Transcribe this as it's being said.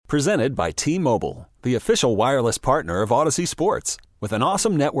Presented by T-Mobile, the official wireless partner of Odyssey Sports. With an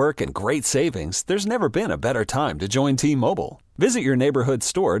awesome network and great savings, there's never been a better time to join T-Mobile. Visit your neighborhood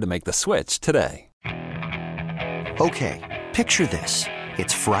store to make the switch today. Okay, picture this.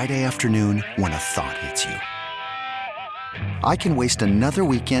 It's Friday afternoon when a thought hits you. I can waste another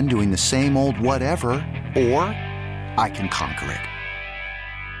weekend doing the same old whatever, or I can conquer it.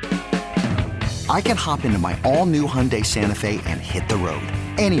 I can hop into my all-new Hyundai Santa Fe and hit the road.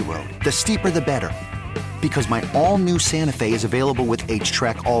 Any road. The steeper, the better. Because my all-new Santa Fe is available with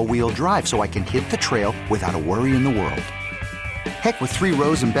H-Track all-wheel drive, so I can hit the trail without a worry in the world. Heck, with 3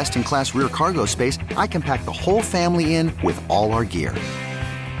 rows and best-in-class rear cargo space, I can pack the whole family in with all our gear.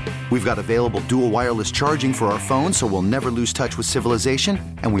 We've got available dual wireless charging for our phones, so we'll never lose touch with civilization,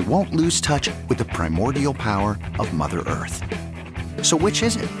 and we won't lose touch with the primordial power of Mother Earth. So which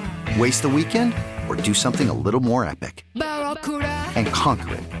is it? Waste the weekend or do something a little more epic? And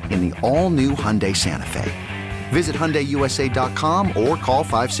conquer it in the all-new Hyundai Santa Fe. Visit HyundaiUSA.com or call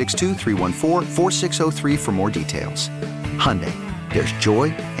 562-314-4603 for more details. Hyundai, there's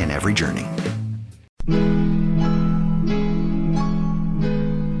joy in every journey.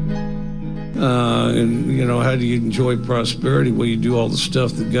 How do you enjoy prosperity? Well, you do all the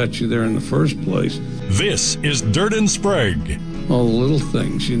stuff that got you there in the first place. This is Dirt and Sprague. All the little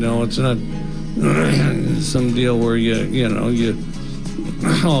things, it's not some deal where you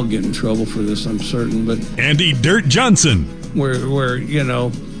I'll get in trouble for this, I'm certain, but Andy Dirt Johnson. Where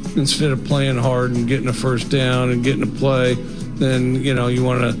instead of playing hard and getting a first down and getting a play, then, you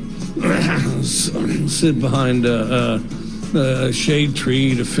want to sit behind a shade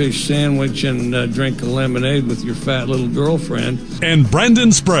tree, eat a fish sandwich, and drink a lemonade with your fat little girlfriend. And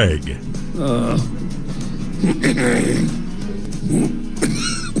Brendan Sprague.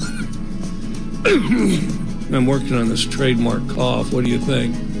 I'm working on this trademark cough. What do you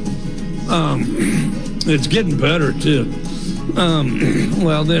think? It's getting better, too.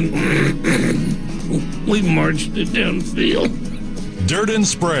 Well, then, we marched it downfield. Dirt and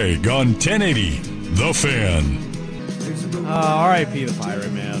Sprague on 1080, The Fan. R.I.P. the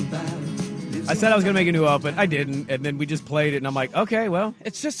Pirate, man. I said I was going to make a new open. I didn't, and then we just played it, and I'm like, okay, well.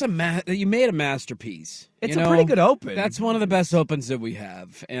 It's just you made a masterpiece. It's a pretty good open. That's one of the best opens that we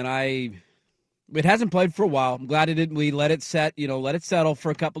have, and it hasn't played for a while. I'm glad we let it settle for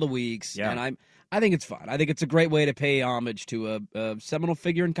a couple of weeks, and I think it's fun. I think it's a great way to pay homage to a seminal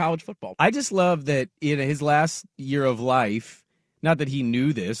figure in college football. I just love that in his last year of life, not that he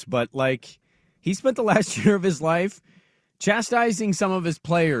knew this, but, he spent the last year of his life chastising some of his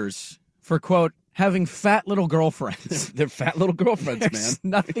players for, quote, having fat little girlfriends. They're fat little girlfriends, There's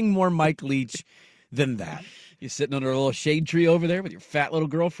man. Nothing more Mike Leach than that. You're sitting under a little shade tree over there with your fat little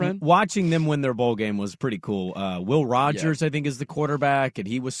girlfriend. Watching them win their bowl game was pretty cool. Will Rogers, I think, is the quarterback, and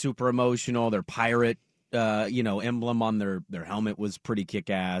he was super emotional. Their pirate, emblem on their helmet was pretty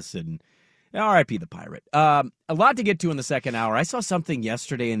kick-ass, and R.I.P. the Pirate. A lot to get to in the second hour. I saw something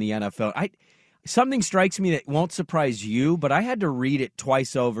yesterday in the NFL. Something strikes me that won't surprise you, but I had to read it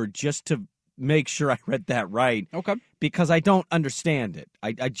twice over just to make sure I read that right. Okay. Because I don't understand it.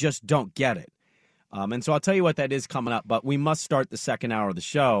 I just don't get it. And so I'll tell you what that is coming up, but we must start the second hour of the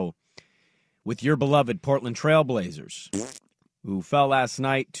show with your beloved Portland Trailblazers, who fell last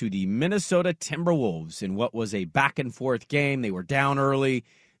night to the Minnesota Timberwolves in what was a back-and-forth game. They were down early.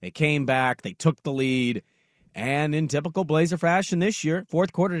 They came back. They took the lead. And in typical Blazer fashion this year,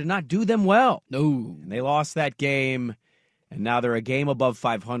 fourth quarter did not do them well. No. And they lost that game, and now they're a game above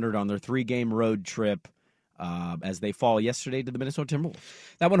 500 on their 3-game road trip as they fall yesterday to the Minnesota Timberwolves.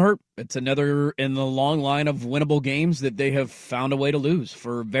 That one hurt. It's another in the long line of winnable games that they have found a way to lose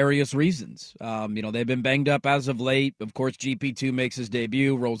for various reasons. They've been banged up as of late. Of course, GP2 makes his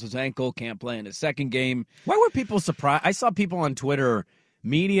debut, rolls his ankle, can't play in his second game. Why were people surprised? I saw people on Twitter,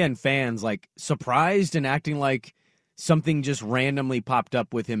 media and fans, surprised and acting like something just randomly popped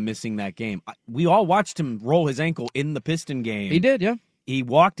up with him missing that game. We all watched him roll his ankle in the Piston game. He did, yeah. He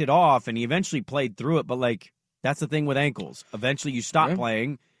walked it off, and he eventually played through it, but, that's the thing with ankles. Eventually you stop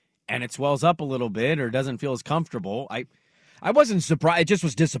playing, and it swells up a little bit or doesn't feel as comfortable. I wasn't surprised. It just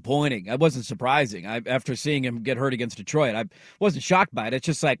was disappointing. I wasn't surprising. After seeing him get hurt against Detroit, I wasn't shocked by it. It's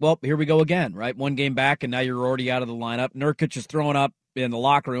just well, here we go again, right? One game back, and now you're already out of the lineup. Nurkic is throwing up in the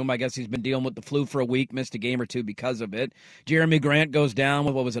locker room. I guess he's been dealing with the flu for a week, missed a game or two because of it. Jeremy Grant goes down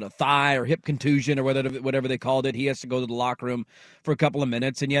with, a thigh or hip contusion or whatever they called it. He has to go to the locker room for a couple of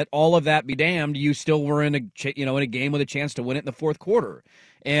minutes, and yet all of that be damned, you still were in a game with a chance to win it in the fourth quarter.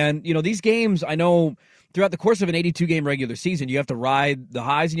 And, these games, I know throughout the course of an 82-game regular season, you have to ride the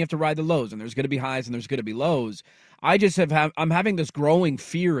highs and you have to ride the lows, and there's going to be highs and there's going to be lows. I'm having this growing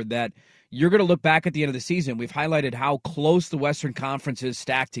fear that you're going to look back at the end of the season. We've highlighted how close the Western Conference is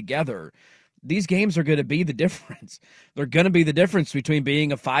stacked together. These games are going to be the difference. They're going to be the difference between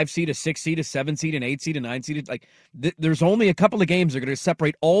being a 5 seed, a 6 seed, a 7 seed, an 8 seed, a 9 seed. Like there's only a couple of games that are going to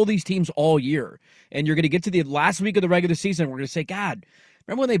separate all these teams all year. And you're going to get to the last week of the regular season, we're going to say, God,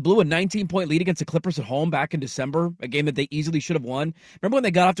 remember when they blew a 19-point lead against the Clippers at home back in December, a game that they easily should have won? Remember when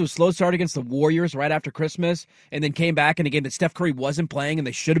they got off to a slow start against the Warriors right after Christmas and then came back in a game that Steph Curry wasn't playing and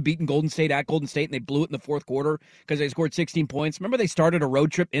they should have beaten Golden State at Golden State and they blew it in the fourth quarter because they scored 16 points? Remember they started a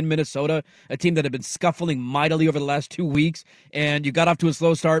road trip in Minnesota, a team that had been scuffling mightily over the last 2 weeks, and you got off to a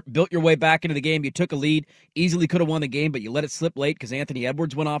slow start, built your way back into the game, you took a lead, easily could have won the game, but you let it slip late because Anthony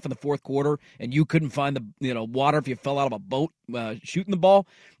Edwards went off in the fourth quarter and you couldn't find the water if you fell out of a boat shooting the ball.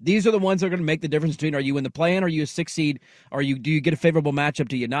 These are the ones that are going to make the difference between, are you in the play-in, are you a 6 seed, do you get a favorable matchup,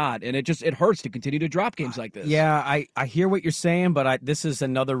 do you not? And it hurts to continue to drop games like this. Yeah, I hear what you're saying, but this is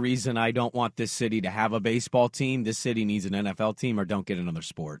another reason I don't want this city to have a baseball team. This city needs an NFL team or don't get another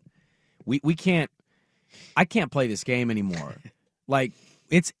sport. I can't play this game anymore. Like,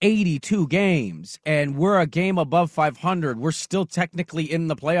 it's 82 games, and we're a game above 500. We're still technically in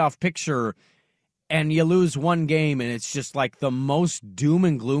the playoff picture, and you lose one game, and it's just like the most doom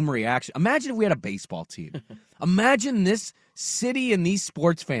and gloom reaction. Imagine if we had a baseball team. Imagine this city and these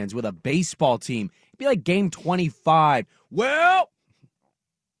sports fans with a baseball team. It'd be like game 25. Well,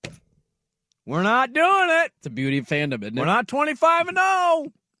 we're not doing it. It's a beauty of fandom, isn't it? We're not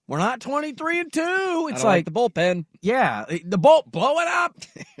 25-0. We're not 23-2. It's like the bullpen. Yeah, the blow it up.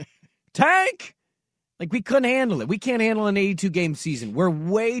 Tank. Like, we couldn't handle it. We can't handle an 82-game season. We're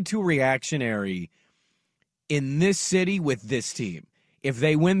way too reactionary in this city with this team. If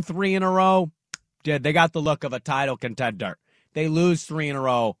they win 3 in a row, they got the look of a title contender. They lose 3 in a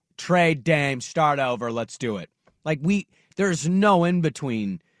row, trade Dame, start over, let's do it. Like, there's no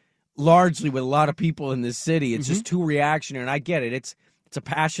in-between, largely with a lot of people in this city. It's just too reactionary, and I get it. It's a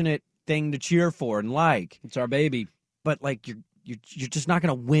passionate thing to cheer for and like. It's our baby. But, like, you're just not going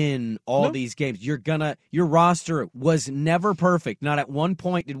to win all these games. Your roster was never perfect. Not at one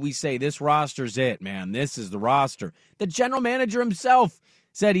point did we say this roster's it, man. This is the roster. The general manager himself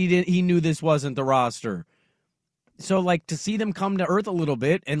said he knew this wasn't the roster. So, like, to see them come to earth a little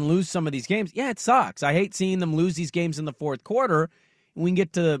bit and lose some of these games, yeah, it sucks. I hate seeing them lose these games in the fourth quarter. We can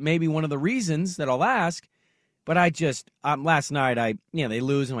get to maybe one of the reasons that I'll ask. But I just last night they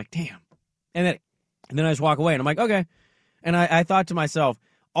lose and I'm like, damn. And then I just walk away and I'm like, okay. And I thought to myself,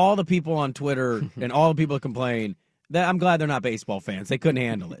 all the people on Twitter and all the people that complain, that I'm glad they're not baseball fans. They couldn't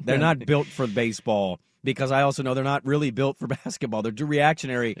handle it. They're not built for baseball, because I also know they're not really built for basketball. They're too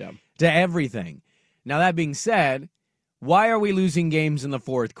reactionary to everything. Now, that being said, why are we losing games in the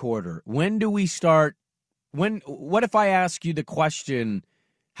fourth quarter? When do we start? What if I ask you the question,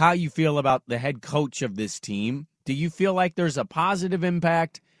 how you feel about the head coach of this team? Do you feel like there's a positive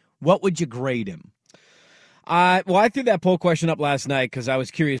impact? What would you grade him? I threw that poll question up last night because I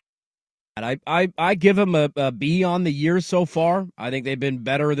was curious. I give him a B on the year so far. I think they've been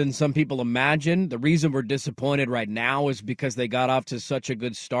better than some people imagine. The reason we're disappointed right now is because they got off to such a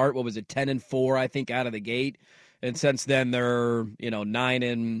good start. What was it, 10-4, I think, out of the gate, and since then they're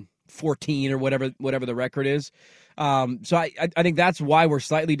 9-14 or whatever the record is. So I think that's why we're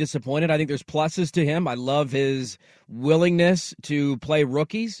slightly disappointed. I think there's pluses to him. I love his willingness to play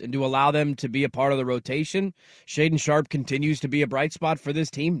rookies and to allow them to be a part of the rotation. Shaedon Sharpe continues to be a bright spot for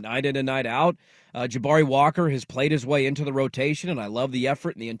this team, night in and night out. Jabari Walker has played his way into the rotation, and I love the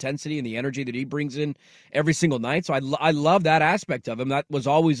effort and the intensity and the energy that he brings in every single night. So I love that aspect of him. That was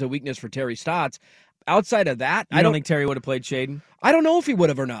always a weakness for Terry Stotts. Outside of that, I don't think Terry would have played Shaedon. I don't know if he would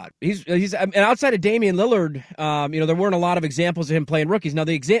have or not. He's and outside of Damian Lillard, there weren't a lot of examples of him playing rookies. Now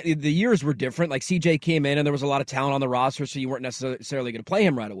the years were different. Like CJ came in and there was a lot of talent on the roster, so you weren't necessarily going to play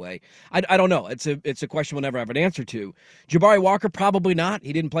him right away. I don't know. It's a question we'll never have an answer to. Jabari Walker, probably not.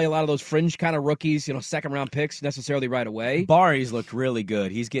 He didn't play a lot of those fringe kind of rookies, second round picks necessarily right away. Barry's looked really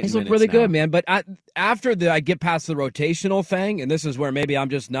good. He's looked really good, man. But after I get past the rotational thing, and this is where maybe I'm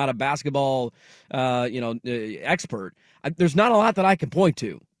just not a basketball expert. There's not a lot that I can point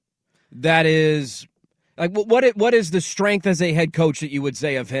to that is like what is the strength as a head coach that you would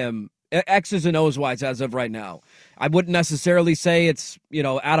say of him, X's and O's wise, as of right now? I wouldn't necessarily say it's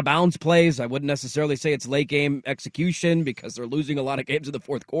out of bounds plays. I wouldn't necessarily say it's late game execution because they're losing a lot of games in the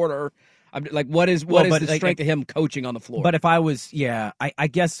fourth quarter. I'm like, what is the strength of him coaching on the floor? But if I was, I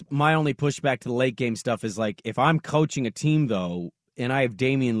guess my only pushback to the late game stuff is like if I'm coaching a team though, and I have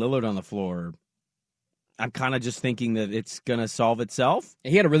Damian Lillard on the floor, I'm kind of just thinking that it's going to solve itself.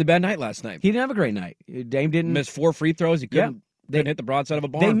 He had a really bad night last night. He didn't have a great night. Dame didn't Missed 4 free throws. He couldn't hit the broadside of a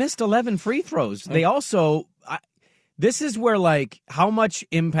barn. They missed 11 free throws. They also this is where, like, how much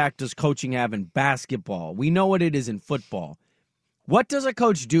impact does coaching have in basketball? We know what it is in football. What does a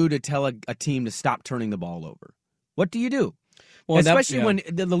coach do to tell a team to stop turning the ball over? What do you do? Well, especially when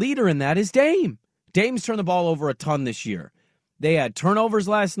the leader in that is Dame. Dame's turned the ball over a ton this year. They had turnovers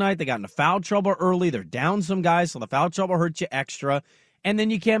last night. They got into foul trouble early. They're down some guys, so the foul trouble hurts you extra. And then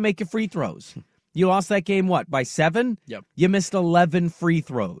you can't make your free throws. You lost that game, by 7? Yep. You missed 11 free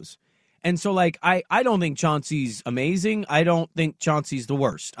throws. And so, like, I don't think Chauncey's amazing. I don't think Chauncey's the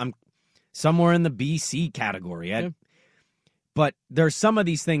worst. I'm somewhere in the BC category. But there's some of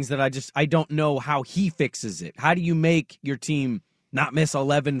these things that I don't know how he fixes it. How do you make your team not miss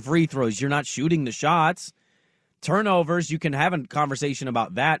 11 free throws? You're not shooting the shots. Turnovers, you can have a conversation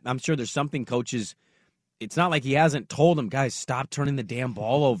about that. I'm sure there's something coaches, it's not like he hasn't told them, guys, stop turning the damn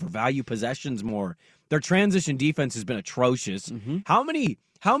ball over, value possessions more. Their transition defense has been atrocious. Mm-hmm. How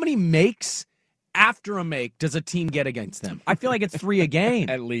many makes after a make does a team get against them? I feel like it's 3 a game.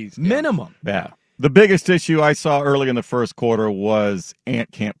 At least. Minimum. Yeah. The biggest issue I saw early in the first quarter was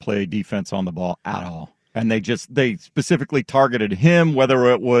Ant can't play defense on the ball at all. And they specifically targeted him, whether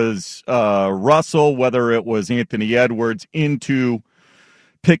it was Russell, whether it was Anthony Edwards, into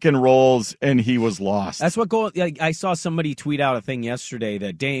pick and rolls, and he was lost. That's what I saw somebody tweet out a thing yesterday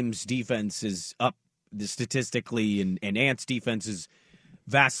that Dame's defense is up statistically and Ant's defense is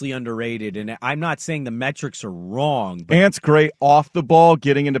vastly underrated. And I'm not saying the metrics are wrong. But Ant's great off the ball,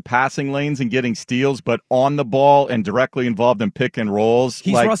 getting into passing lanes and getting steals, but on the ball and directly involved in pick and rolls.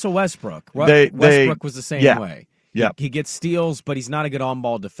 He's Russell Westbrook. Westbrook was the same way. Yeah. He gets steals, but he's not a good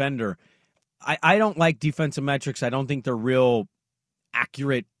on-ball defender. I don't like defensive metrics. I don't think they're real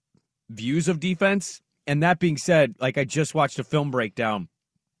accurate views of defense. And that being said, like, I just watched a film breakdown.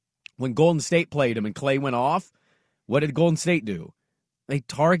 When Golden State played him and Clay went off, what did Golden State do? They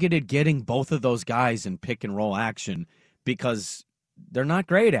targeted getting both of those guys in pick and roll action because they're not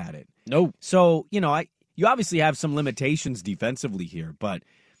great at it. No. So, you obviously have some limitations defensively here, but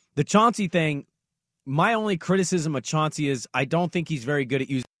the Chauncey thing, my only criticism of Chauncey is I don't think he's very good at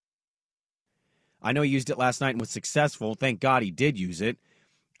using. I know he used it last night and was successful. Thank God he did use it.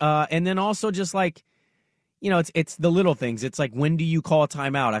 And then also just like, it's the little things. It's like, when do you call a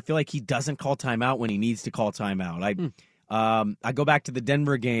timeout? I feel like he doesn't call timeout when he needs to call timeout. I go back to the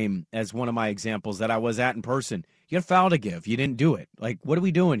Denver game as one of my examples that I was at in person. You had a foul to give. You didn't do it. Like, what are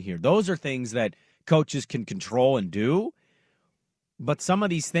we doing here? Those are things that coaches can control and do. But some of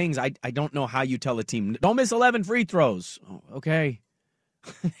these things, I don't know how you tell a team, don't miss 11 free throws. Oh, okay.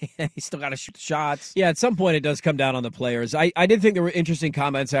 He still got to shoot shots. Yeah, at some point it does come down on the players. I did think there were interesting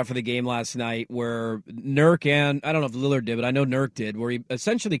comments after the game last night where Nurk and, I don't know if Lillard did, but I know Nurk did, where he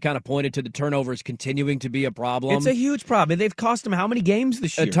essentially kind of pointed to the turnovers continuing to be a problem. It's a huge problem. They've cost him how many games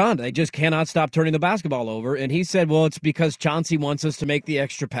this year? A ton. They just cannot stop turning the basketball over. And he said, well, it's because Chauncey wants us to make the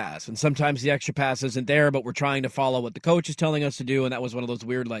extra pass. And sometimes the extra pass isn't there, but we're trying to follow what the coach is telling us to do. And that was one of those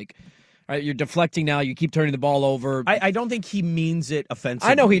weird, like, all right, you're deflecting now. You keep turning the ball over. I don't think he means it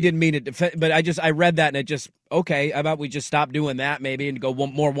offensively. I know he didn't mean it, but I read that and it just, okay, how about we just stop doing that maybe and go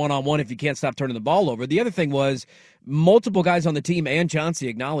more one-on-one if you can't stop turning the ball over. The other thing multiple guys on the team and Chauncey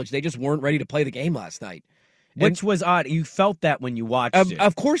acknowledged they just weren't ready to play the game last night. Which was odd. You felt that when you watched it.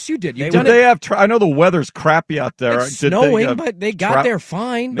 Of course you did. I know the weather's crappy out there. It's snowing, but they got there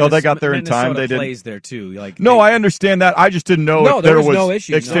fine. No, they got there in time. They plays there too. I understand that. I just didn't know if there was no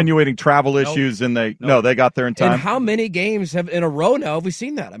issues, extenuating travel issues, and they got there in time. And how many games in a row now have we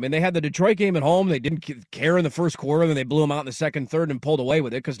seen that? I mean, they had the Detroit game at home. They didn't care in the first quarter, then they blew them out in the second, third, and pulled away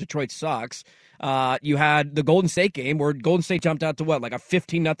with it because Detroit sucks. You had the Golden State game where Golden State jumped out to like a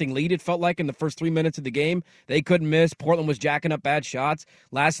 15-0 lead, it felt like, in the first 3 minutes of the game. They couldn't miss. Portland was jacking up bad shots.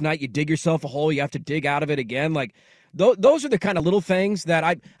 Last night, you dig yourself a hole. You have to dig out of it again. Like, those are the kind of little things that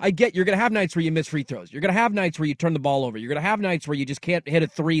I get. You're going to have nights where you miss free throws. You're going to have nights where you turn the ball over. You're going to have nights where you just can't hit a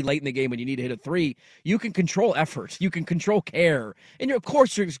three late in the game when you need to hit a three. You can control effort. You can control care. And, of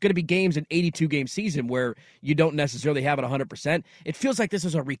course, there's going to be games in 82-game season where you don't necessarily have it 100%. It feels like this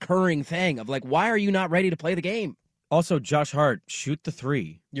is a recurring thing of, like, why are you not ready to play the game? Also, Josh Hart, shoot the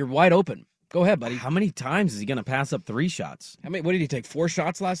three. You're wide open. Go ahead, buddy. How many times is he going to pass up 3 shots? What did he take, 4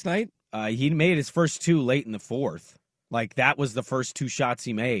 shots last night? He made his first 2 late in the fourth. Like, that was the first 2 shots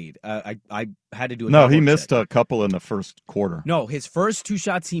he made. I had to do a No, he missed a couple in the first quarter. No, his first 2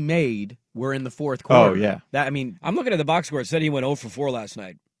 shots he made were in the fourth quarter. Oh, yeah. I'm looking at the box score. It said he went 0 for 4 last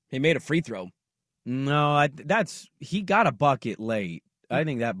night. He made a free throw. No, he got a bucket late. I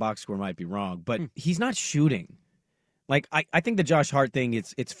think that box score might be wrong, but he's not shooting. Like, I think the Josh Hart thing,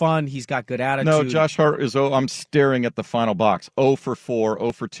 it's fun. He's got good attitude. No, Josh Hart is, I'm staring at the final box. 0 for 4,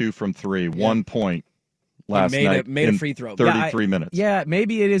 0 for 2 from 3, 1 point last night. Made a free throw. 33 minutes. Yeah,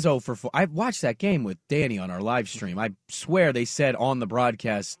 maybe it is 0 for 4. I watched that game with Danny on our live stream. I swear they said on the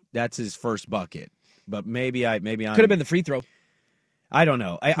broadcast that's his first bucket. But maybe I'm could have been the free throw. I don't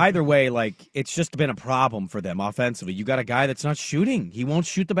know. Either way, like, it's just been a problem for them offensively. You got a guy that's not shooting. He won't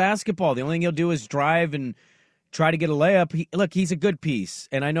shoot the basketball. The only thing he'll do is drive and try to get a layup. Look, he's a good piece.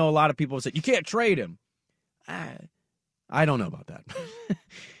 And I know a lot of people say, you can't trade him. I don't know about that.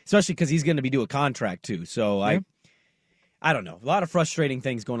 Especially because he's going to be due a contract, too. So I don't know. A lot of frustrating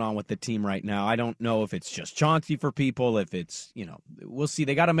things going on with the team right now. I don't know if it's just Chauncey for people, if it's, we'll see.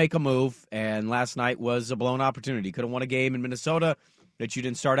 They got to make a move. And last night was a blown opportunity. Could have won a game in Minnesota that you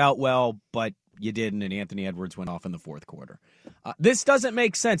didn't start out well, but you didn't, and Anthony Edwards went off in the fourth quarter. This doesn't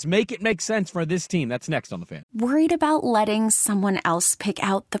make sense. Make it make sense for this team. That's next on The Fan. Worried about letting someone else pick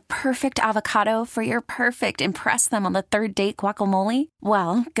out the perfect avocado for your perfect impress them on the third date guacamole?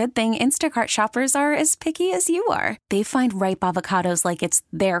 Well, good thing Instacart shoppers are as picky as you are. They find ripe avocados like it's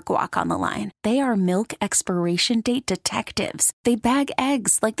their guac on the line. They are milk expiration date detectives. They bag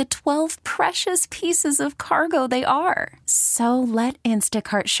eggs like the 12 precious pieces of cargo they are. So let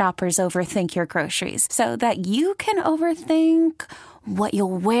Instacart shoppers overthink your groceries so that you can overthink what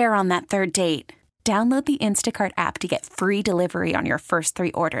you'll wear on that third date. Download the Instacart app to get free delivery on your first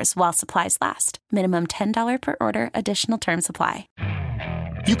 3 orders while supplies last. Minimum $10 per order. Additional terms apply.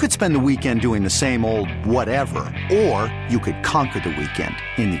 You could spend the weekend doing the same old whatever, or you could conquer the weekend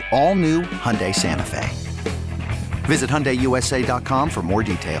in the all-new Hyundai Santa Fe. Visit HyundaiUSA.com for more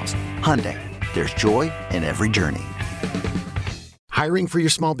details. Hyundai, there's joy in every journey. Hiring for your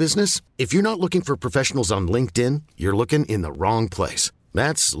small business? If you're not looking for professionals on LinkedIn, you're looking in the wrong place.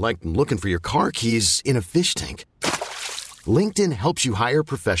 That's like looking for your car keys in a fish tank. LinkedIn helps you hire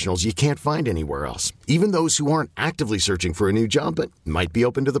professionals you can't find anywhere else, even those who aren't actively searching for a new job but might be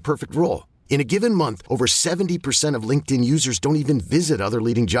open to the perfect role. In a given month, over 70% of LinkedIn users don't even visit other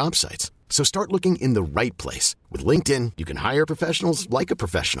leading job sites. So start looking in the right place. With LinkedIn, you can hire professionals like a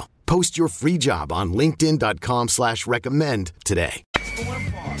professional. Post your free job on linkedin.com/recommend today.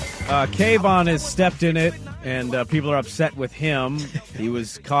 Kayvon has stepped in it, and people are upset with him. He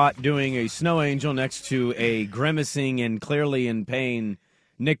was caught doing a snow angel next to a grimacing and clearly in pain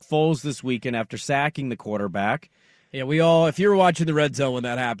Nick Foles this weekend after sacking the quarterback. Yeah, we all, if you were watching the Red Zone when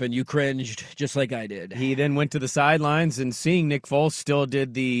that happened, you cringed just like I did. He then went to the sidelines, and seeing Nick Foles still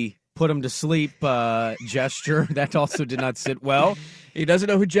did the put him to sleep gesture. That also did not sit well. He doesn't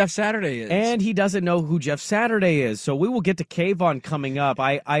know who Jeff Saturday is. And he doesn't know who Jeff Saturday is. So we will get to Kayvon coming up.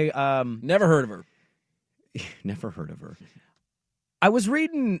 I never heard of her. Never heard of her. I was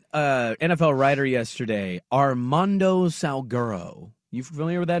reading NFL writer yesterday, Armando Salguero. You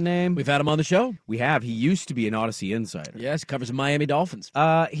familiar with that name? We've had him on the show. We have. He used to be an Odyssey insider. Yes, covers the Miami Dolphins.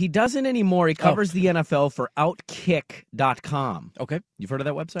 He doesn't anymore. He covers the NFL for Outkick.com. Okay. You've heard of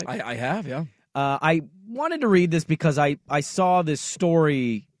that website? I have, yeah. I wanted to read this because I saw this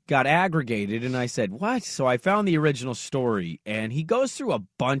story got aggregated, and I said, what? So I found the original story, and he goes through a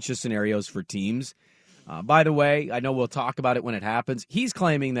bunch of scenarios for teams. By the way, I know we'll talk about it when it happens. He's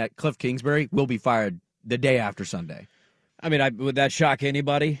claiming that Cliff Kingsbury will be fired the day after Sunday. I mean, would that shock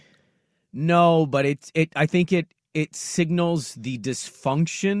anybody? No, but I think it signals the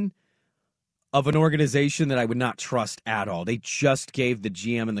dysfunction of an organization that I would not trust at all. They just gave the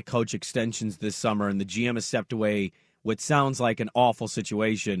GM and the coach extensions this summer, and the GM has stepped away what sounds like an awful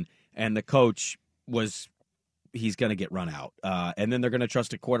situation, and the coach he's going to get run out. And then they're going to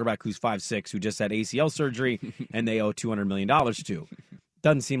trust a quarterback who's 5'6", who just had ACL surgery, and they owe $200 million to.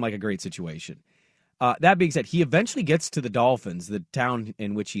 Doesn't seem like a great situation. That being said, he eventually gets to the Dolphins, the town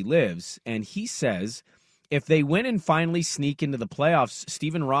in which he lives, and he says if they win and finally sneak into the playoffs,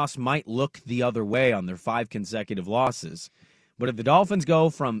 Stephen Ross might look the other way on their 5 consecutive losses. But if the Dolphins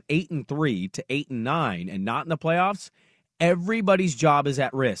go from 8-3 to 8-9 and not in the playoffs, everybody's job is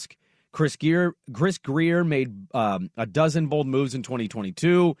at risk. Chris Greer made a dozen bold moves in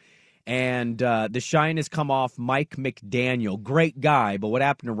 2022. And the shine has come off Mike McDaniel. Great guy, but what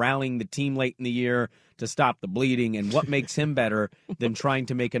happened to rallying the team late in the year to stop the bleeding, and what makes him better than trying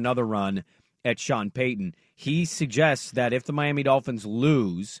to make another run at Sean Payton? He suggests that if the Miami Dolphins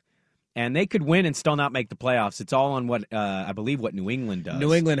lose, and they could win and still not make the playoffs, it's all on what I believe what New England does.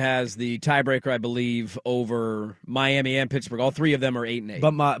 New England has the tiebreaker, I believe, over Miami and Pittsburgh. All 3 of them are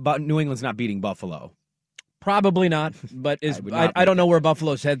 8-8. But New England's not beating Buffalo. Probably not, but I don't know where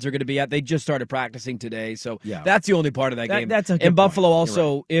Buffalo's heads are going to be at. They just started practicing today, so that's the only part of that game. That's a good and Buffalo point.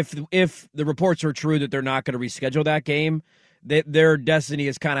 also, if the reports are true that they're not going to reschedule that game, their destiny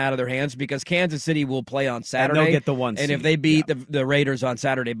is kind of out of their hands because Kansas City will play on Saturday. And they'll get the 1 seed. And if they beat the Raiders on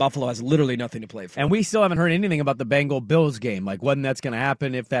Saturday, Buffalo has literally nothing to play for. And we still haven't heard anything about the Bengal-Bills game, like when that's going to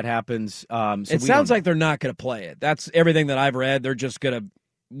happen, if that happens. It sounds like they're not going to play it. That's everything that I've read. They're just going to –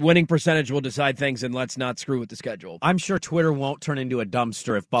 winning percentage will decide things, and let's not screw with the schedule. I'm sure Twitter won't turn into a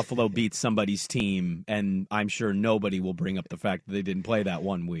dumpster if Buffalo beats somebody's team, and I'm sure nobody will bring up the fact that they didn't play that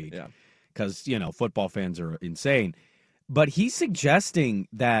 1 week. Yeah. Because, football fans are insane. But he's suggesting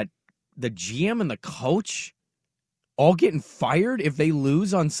that the GM and the coach all getting fired if they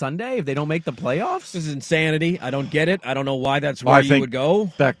lose on Sunday, if they don't make the playoffs? This is insanity. I don't get it. I don't know why that's where you would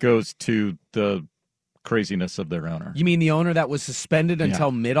go. That goes to the craziness of their owner. You mean the owner that was suspended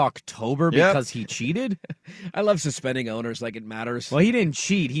until mid-October because he cheated? I love suspending owners like it matters. Well, he didn't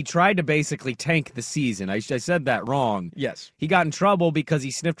cheat. He tried to basically tank the season. I said that wrong. Yes. He got in trouble because he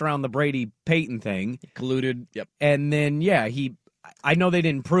sniffed around the Brady-Payton thing. He colluded. Yep. And then, I know they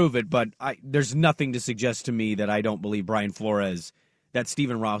didn't prove it, but there's nothing to suggest to me that I don't believe Brian Flores, that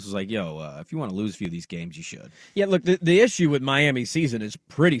Stephen Ross was like, if you want to lose a few of these games, you should. Yeah, look, the issue with Miami's season is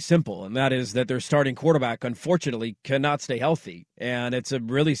pretty simple, and that is that their starting quarterback, unfortunately, cannot stay healthy. And it's a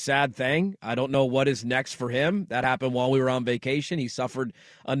really sad thing. I don't know what is next for him. That happened while we were on vacation. He suffered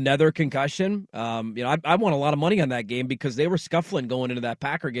another concussion. I won a lot of money on that game because they were scuffling going into that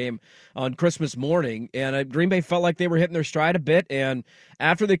Packer game on Christmas morning, and Green Bay felt like they were hitting their stride a bit. And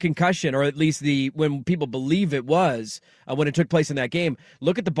after the concussion, or at least when people believe it was, when it took place in that game,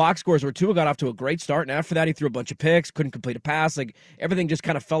 look at the box scores where Tua got off to a great start, and after that he threw a bunch of picks, couldn't complete a pass. Like, everything just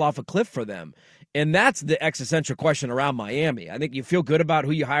kind of fell off a cliff for them. And that's the existential question around Miami. I think you feel good about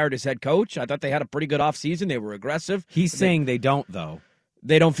who you hired as head coach. I thought they had a pretty good offseason. They were aggressive. He's saying they don't, though.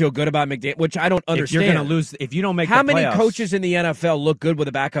 They don't feel good about McDaniel, which I don't understand. If you're going to lose, if you don't make How the playoffs. many coaches in the NFL look good with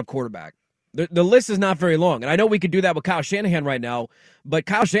a backup quarterback? The list is not very long, and I know we could do that with Kyle Shanahan right now, but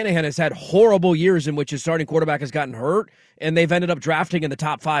Kyle Shanahan has had horrible years in which his starting quarterback has gotten hurt, and they've ended up drafting in the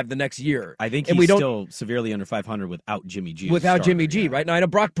top 5 the next year. I think he's still severely under 500 without Jimmy G. Without Jimmy G, right? Now, I know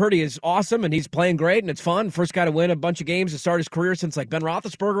Brock Purdy is awesome, and he's playing great, and it's fun. First guy to win a bunch of games to start his career since, like, Ben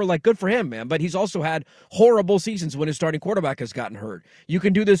Roethlisberger. Like, good for him, man. But he's also had horrible seasons when his starting quarterback has gotten hurt. You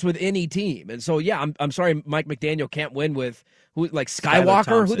can do this with any team. And so, I'm sorry Mike McDaniel can't win with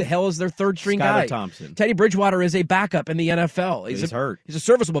Skywalker. Who the hell is their third-string guy? Thompson. Teddy Bridgewater is a backup in the NFL. He's hurt. He's a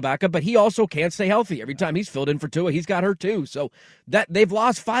serviceable backup, but he also can't stay healthy. Every time he's filled in for Tua, he's got hurt too. So that they've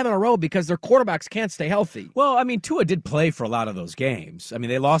lost 5 in a row because their quarterbacks can't stay healthy. Well, I mean, Tua did play for a lot of those games. I mean,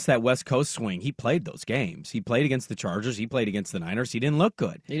 they lost that West Coast swing. He played those games. He played against the Chargers. He played against the Niners. He didn't look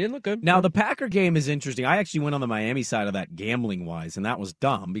good. Now, the Packer game is interesting. I actually went on the Miami side of that gambling-wise, and that was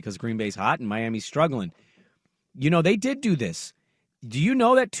dumb because Green Bay's hot and Miami's struggling. They did do this. Do you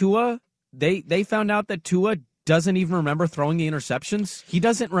know that Tua, they found out that Tua doesn't even remember throwing the interceptions? He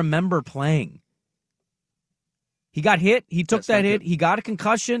doesn't remember playing. He got hit. He took that hit. He got a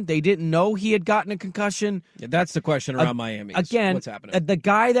concussion. They didn't know he had gotten a concussion. Yeah, that's the question around Miami. Again, what's happening? The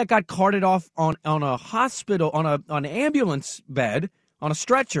guy that got carted off on a hospital, on an ambulance bed, on a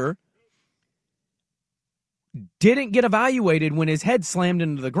stretcher, didn't get evaluated when his head slammed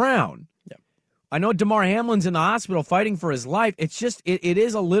into the ground. I know DeMar Hamlin's in the hospital fighting for his life. It's just, it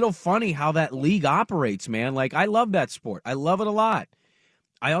is a little funny how that league operates, man. Like, I love that sport. I love it a lot.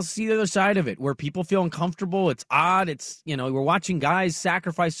 I also see the other side of it where people feel uncomfortable. It's odd. It's, we're watching guys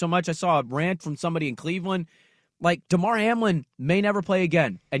sacrifice so much. I saw a rant from somebody in Cleveland. Like, DeMar Hamlin may never play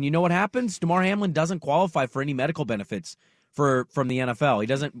again. And you know what happens? DeMar Hamlin doesn't qualify for any medical benefits from the NFL. He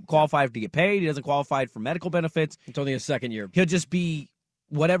doesn't qualify to get paid. He doesn't qualify for medical benefits. It's only his second year. He'll just be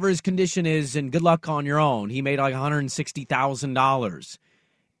whatever his condition is, and good luck on your own. He made like $160,000.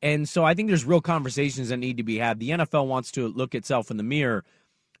 And so I think there's real conversations that need to be had. The NFL wants to look itself in the mirror.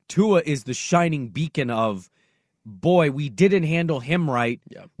 Tua is the shining beacon of, boy, we didn't handle him right.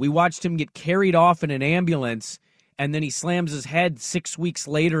 Yep. We watched him get carried off in an ambulance, and then he slams his head 6 weeks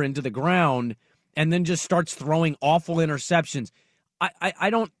later into the ground and then just starts throwing awful interceptions.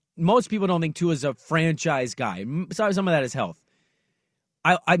 Most people don't think Tua's a franchise guy. Some of that is health.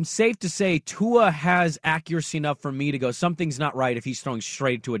 I'm safe to say Tua has accuracy enough for me to go, something's not right if he's throwing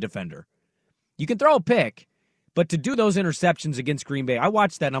straight to a defender. You can throw a pick, but to do those interceptions against Green Bay, I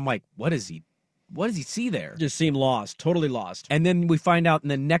watched that and I'm like, what does he see there? Just seemed lost, totally lost. And then we find out,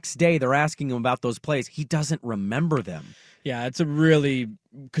 and the next day they're asking him about those plays. He doesn't remember them. Yeah, it's a really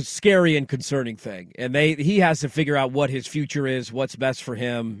scary and concerning thing. And he has to figure out what his future is, what's best for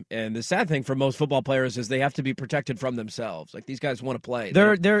him. And the sad thing for most football players is they have to be protected from themselves. Like, these guys want to play.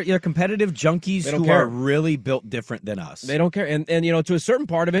 They're competitive junkies who are really built different than us. They don't care. And to a certain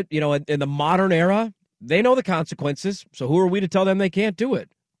part of it, in the modern era, they know the consequences. So who are we to tell them they can't do it?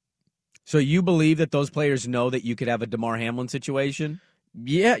 So you believe that those players know that you could have a Damar Hamlin situation?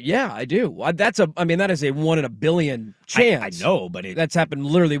 Yeah, I do. That is a 1 in a billion chance. I know, but that's happened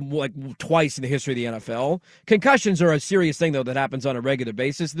literally like twice in the history of the NFL. Concussions are a serious thing, though, that happens on a regular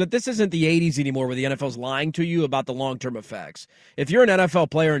basis. That this isn't the 80s anymore where the NFL's lying to you about the long-term effects. If you're an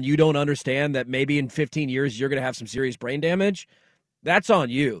NFL player and you don't understand that maybe in 15 years you're going to have some serious brain damage, that's on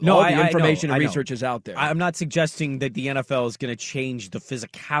you. No, all the information and research is out there. I'm not suggesting that the NFL is going to change the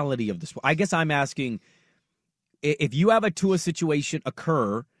physicality of the sport. I guess I'm asking, if you have a Tua situation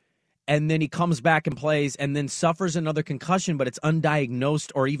occur and then he comes back and plays and then suffers another concussion, but it's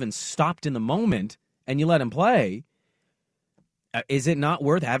undiagnosed or even stopped in the moment, and you let him play, is it not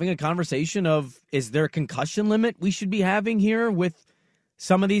worth having a conversation of, is there a concussion limit we should be having here with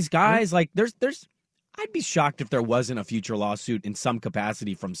some of these guys? Like, I'd be shocked if there wasn't a future lawsuit in some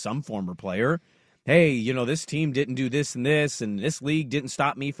capacity from some former player. Hey, this team didn't do this, and this league didn't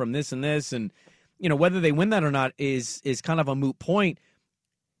stop me from this and this, and whether they win that or not is kind of a moot point.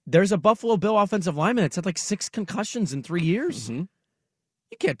 There's a Buffalo Bill offensive lineman that's had like 6 concussions in 3 years. Mm-hmm.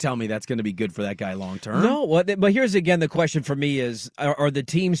 You can't tell me that's going to be good for that guy long term. No, but here's again the question for me is, are the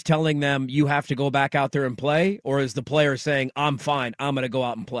teams telling them you have to go back out there and play, or is the player saying, I'm fine, I'm going to go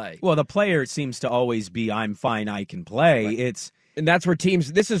out and play? Well, the player seems to always be, I'm fine, I can play. Right. And that's where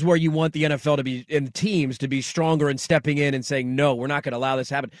this is where you want the NFL to be, and teams to be stronger and stepping in and saying, no, we're not going to allow this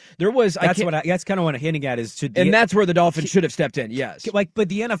to happen. That's kind of what I'm hinting at is and that's where the Dolphins should have stepped in, yes. But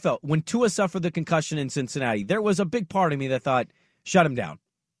the NFL, when Tua suffered the concussion in Cincinnati, there was a big part of me that thought, shut him down.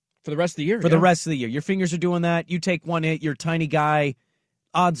 For the rest of the year. The rest of the year. Your fingers are doing that. You take one hit, you're a tiny guy,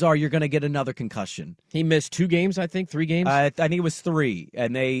 odds are you're going to get another concussion. He missed 2 games, I think, 3 games? I think it was 3,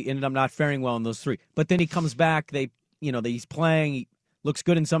 and they ended up not faring well in those 3. But then he comes back, he's playing, he looks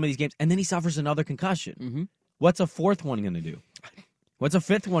good in some of these games, and then he suffers another concussion. Mm-hmm. What's a 4th one going to do? What's a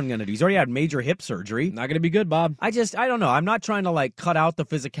 5th one going to do? He's already had major hip surgery. Not going to be good, Bob. I don't know. I'm not trying to, cut out the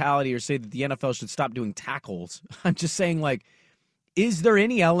physicality or say that the NFL should stop doing tackles. I'm just saying, is there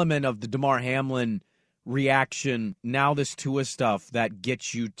any element of the Damar Hamlin reaction, now this Tua stuff, that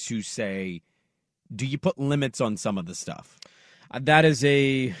gets you to say, do you put limits on some of the stuff? That is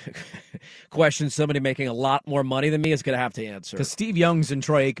a question somebody making a lot more money than me is going to have to answer. Because Steve Youngs and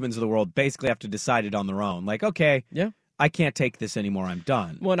Troy Aikmans of the world basically have to decide it on their own. Okay, yeah, I can't take this anymore. I'm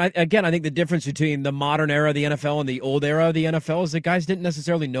done. Well, and I think the difference between the modern era of the NFL and the old era of the NFL is that guys didn't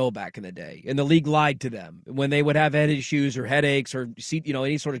necessarily know back in the day, and the league lied to them when they would have head issues or headaches or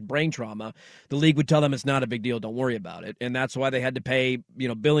any sort of brain trauma. The league would tell them it's not a big deal, don't worry about it, and that's why they had to pay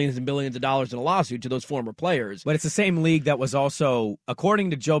billions and billions of dollars in a lawsuit to those former players. But it's the same league that was also,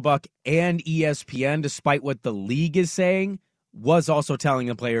 according to Joe Buck and ESPN, despite what the league is saying, was also telling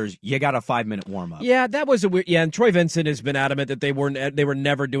the players, you got a 5-minute warm-up. Yeah, that was a weird. Yeah, and Troy Vincent has been adamant that they were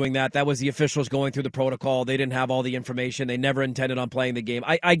never doing that. That was the officials going through the protocol. They didn't have all the information. They never intended on playing the game.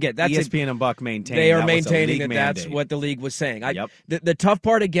 I get that. ESPN and Buck maintain they are maintaining that that's what the league was saying. Yep. The tough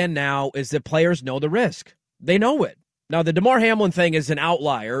part again now is that players know the risk. They know it. Now, the Damar Hamlin thing is an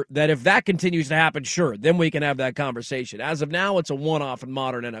outlier that if that continues to happen, sure, then we can have that conversation. As of now, it's a one-off in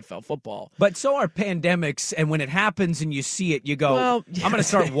modern NFL football. But so are pandemics, and when it happens and you see it, you go, well, I'm going to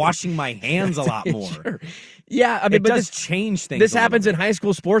start washing my hands a lot more. Sure. Yeah, it does change things. This happens in high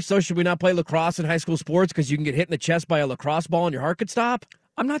school sports, so should we not play lacrosse in high school sports because you can get hit in the chest by a lacrosse ball and your heart could stop?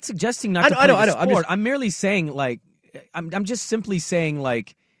 I'm not suggesting not to play the sport. I'm merely saying, I'm just simply saying,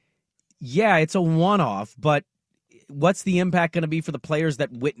 yeah, it's a one-off, but what's the impact going to be for the players that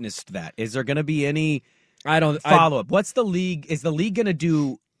witnessed that? Is there going to be any follow-up? What's the league? Is the league going to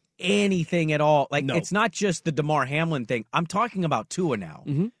do anything at all? No. It's not just the Damar Hamlin thing. I'm talking about Tua now.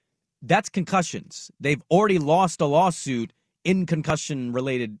 Mm-hmm. That's concussions. They've already lost a lawsuit in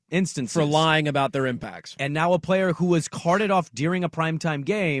concussion-related instances. For lying about their impacts. And now a player who was carted off during a primetime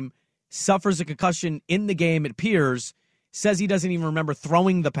game suffers a concussion in the game, it appears, says he doesn't even remember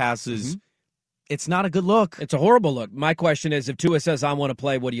throwing the passes. Mm-hmm. It's not a good look. It's a horrible look. My question is, if Tua says, I want to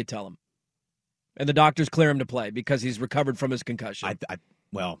play, what do you tell him? And the doctors clear him to play because he's recovered from his concussion.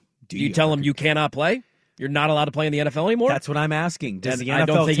 Do you tell him you cannot play? You're not allowed to play in the NFL anymore? That's what I'm asking. Does the NFL I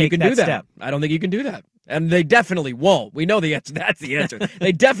don't think take you can that do that. step? I don't think you can do that. And they definitely won't. We know the answer. That's the answer.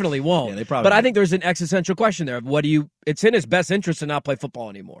 They definitely won't. Yeah, they probably but I won't. think there's an existential question there of it's in his best interest to not play football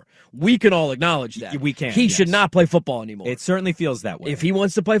anymore. We can all acknowledge that. We can. He should yes. not play football anymore. It certainly feels that way. If he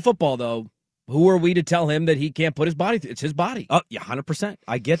wants to play football, though, who are we to tell him that he can't put his body through? It's his body. Oh, yeah, 100%.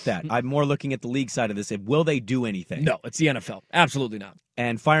 I get that. I'm more looking at the league side of this. Will they do anything? No, it's the NFL. Absolutely not.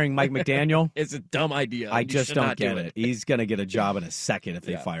 And firing Mike McDaniel? It's a dumb idea. I just don't get it. He's going to get a job in a second if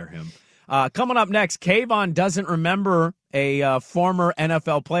they fire him. Coming up next, Kayvon doesn't remember a former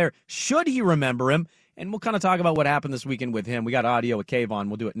NFL player. Should he remember him? And we'll kind of talk about what happened this weekend with him. We got audio with Kayvon.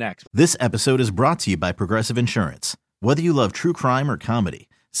 We'll do it next. This episode is brought to you by Progressive Insurance. Whether you love true crime or comedy,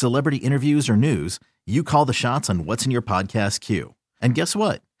 celebrity interviews or news, you call the shots on what's in your podcast queue. And guess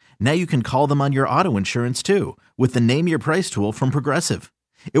what? Now you can call them on your auto insurance too with the Name Your Price tool from Progressive.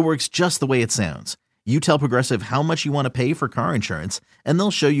 It works just the way it sounds. You tell Progressive how much you want to pay for car insurance, and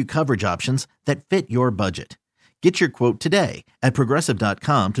they'll show you coverage options that fit your budget. Get your quote today at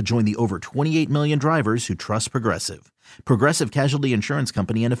Progressive.com to join the over 28 million drivers who trust Progressive. Progressive Casualty Insurance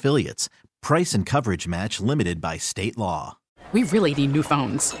Company and Affiliates. Price and coverage match limited by state law. We really need new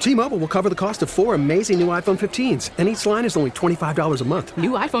phones. T-Mobile will cover the cost of 4 amazing new iPhone 15s, and each line is only $25 a month.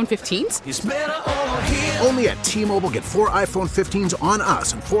 New iPhone 15s? It's better over here. Only at T-Mobile, get 4 iPhone 15s on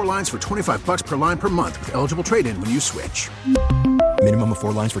us and 4 lines for $25 per line per month with eligible trade-in when you switch. Minimum of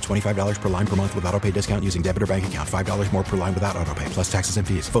 4 lines for $25 per line per month with autopay discount using debit or bank account. $5 more per line without autopay, plus taxes and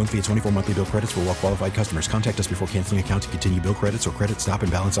fees. Phone fee at 24 monthly bill credits for well-qualified customers. Contact us before canceling account to continue bill credits or credit stop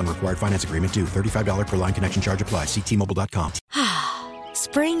and balance on required finance agreement due. $35 per line connection charge applies. See T-Mobile.com.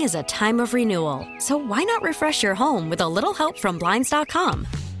 Spring is a time of renewal, so why not refresh your home with a little help from Blinds.com?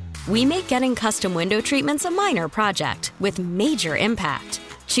 We make getting custom window treatments a minor project with major impact.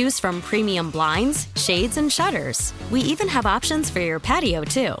 Choose from premium blinds, shades, and shutters. We even have options for your patio,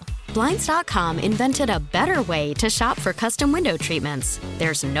 too. Blinds.com invented a better way to shop for custom window treatments.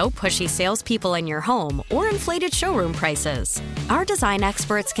 There's no pushy salespeople in your home or inflated showroom prices. Our design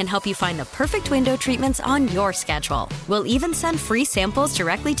experts can help you find the perfect window treatments on your schedule. We'll even send free samples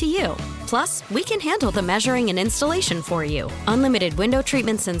directly to you. Plus, we can handle the measuring and installation for you. Unlimited window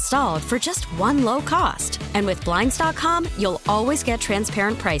treatments installed for just one low cost. And with Blinds.com, you'll always get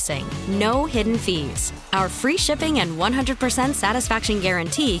transparent pricing. No hidden fees. Our free shipping and 100% satisfaction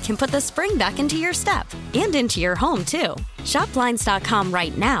guarantee can put the spring back into your step and into your home, too. Shop Blinds.com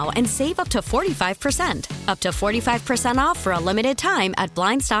right now and save up to 45%. Up to 45% off for a limited time at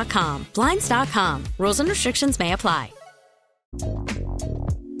Blinds.com. Blinds.com. Rules and restrictions may apply.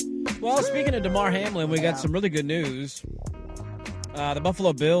 Well, speaking of Damar Hamlin, we got some really good news. The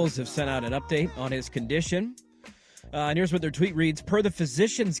Buffalo Bills have sent out an update on his condition. And here's what their tweet reads. Per the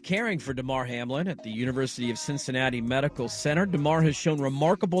physicians caring for Damar Hamlin at the University of Cincinnati Medical Center, Damar has shown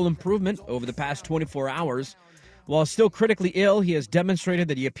remarkable improvement over the past 24 hours. While still critically ill, he has demonstrated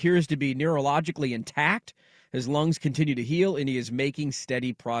that he appears to be neurologically intact. His lungs continue to heal, and he is making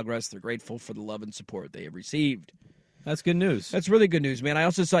steady progress. They're grateful for the love and support they have received. That's good news. That's really good news, man. I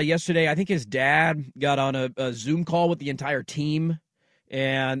also saw yesterday, I think his dad got on a Zoom call with the entire team.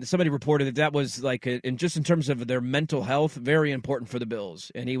 And somebody reported that was like, just in terms of their mental health, very important for the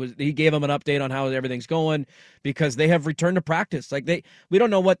Bills. And he gave them an update on how everything's going because they have returned to practice. We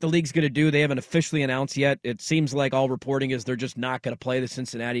don't know what the league's going to do. They haven't officially announced yet. It seems like all reporting is they're just not going to play the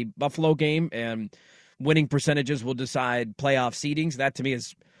Cincinnati Buffalo game, and winning percentages will decide playoff seedings. That to me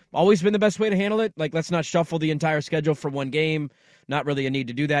has always been the best way to handle it. Like, let's not shuffle the entire schedule for one game. Not really a need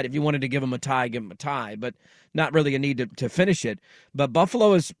to do that. If you wanted to give them a tie, give them a tie, but not really a need to finish it. But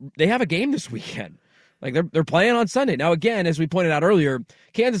Buffalo they have a game this weekend. Like, they're playing on Sunday. Now, again, as we pointed out earlier,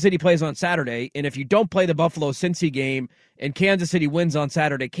 Kansas City plays on Saturday, and if you don't play the Buffalo-Cincy game and Kansas City wins on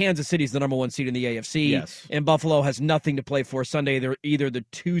Saturday, Kansas City's the number 1 seed in the AFC. Yes. And Buffalo has nothing to play for Sunday. They're either the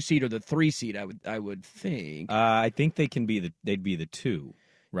 2 seed or the 3 seed, I would think. I think they'd be the 2.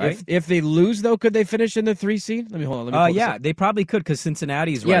 Right. If they lose, though, could they finish in the 3 seed? Let me hold on. Yeah, they probably could because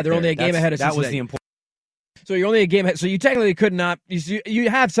Cincinnati's right. Yeah, they're only a game ahead of Cincinnati. That was the important. So you're only a game ahead. So you technically could not. You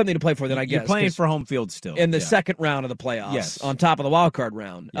have something to play for. Then I guess you're playing for home field still in the second round of the playoffs. Yes. On top of the wild card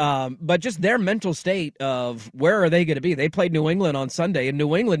round. Yeah. But just their mental state of where are they going to be? They played New England on Sunday, and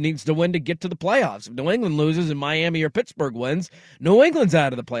New England needs to win to get to the playoffs. If New England loses and Miami or Pittsburgh wins, New England's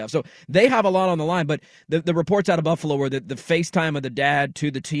out of the playoffs. So they have a lot on the line. But the reports out of Buffalo were that the FaceTime of the dad to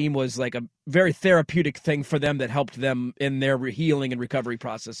the team was like a very therapeutic thing for them that helped them in their healing and recovery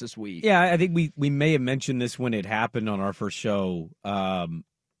process this week. Yeah, I think we may have mentioned this when it happened on our first show.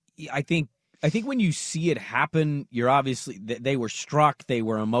 I think when you see it happen, you're obviously they were struck, they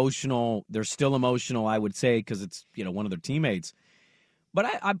were emotional, they're still emotional, I would say, because it's one of their teammates. But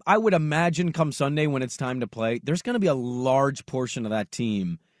I would imagine come Sunday when it's time to play, there's going to be a large portion of that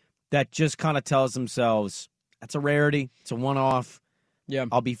team that just kind of tells themselves, that's a rarity, it's a one-off, yeah,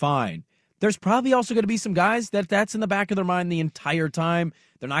 I'll be fine. There's probably also going to be some guys that's in the back of their mind the entire time.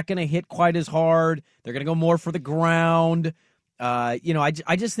 They're not going to hit quite as hard. They're going to go more for the ground. I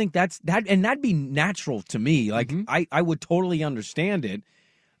just think that, and that'd be natural to me. Like, I would totally understand it.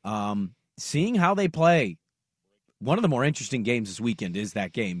 Seeing how they play, one of the more interesting games this weekend is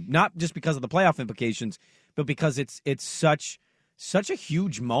that game. Not just because of the playoff implications, but because it's such a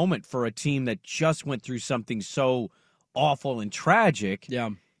huge moment for a team that just went through something so awful and tragic. Yeah.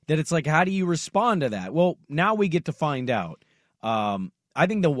 That it's like, how do you respond to that? Well, now we get to find out. I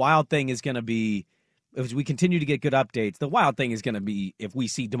think the wild thing is going to be, as we continue to get good updates, the wild thing is going to be if we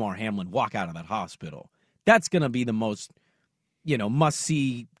see Damar Hamlin walk out of that hospital. That's going to be the most,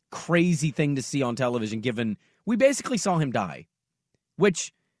 must-see, crazy thing to see on television, given we basically saw him die.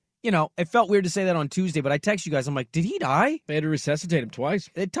 Which, it felt weird to say that on Tuesday, but I text you guys, I'm like, did he die? They had to resuscitate him twice.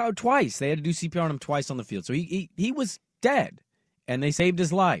 Twice. They had to do CPR on him twice on the field. So he was dead. And they saved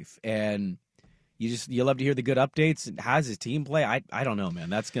his life. And you love to hear the good updates. How's his team play? I don't know, man.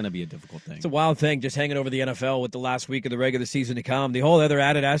 That's going to be a difficult thing. It's a wild thing just hanging over the NFL with the last week of the regular season to come. The whole other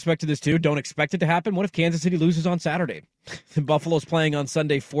added aspect to this, too, don't expect it to happen. What if Kansas City loses on Saturday? Buffalo's playing on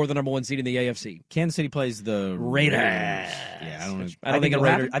Sunday for the number one seed in the AFC. Kansas City plays the Raiders. Yeah, I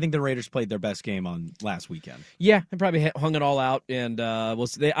think the Raiders played their best game on last weekend. Yeah, they probably hung it all out, and I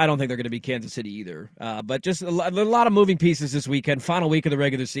don't think they're going to be Kansas City either. But just a lot of moving pieces this weekend. Final week of the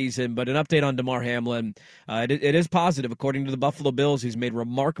regular season, but an update on Damar Hamlin. It is positive. According to the Buffalo Bills, he's made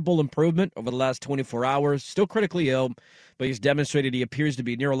remarkable improvement over the last 24 hours. Still critically ill, but he's demonstrated he appears to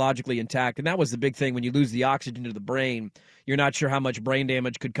be neurologically intact. And that was the big thing. When you lose the oxygen to the brain, you're not sure how much brain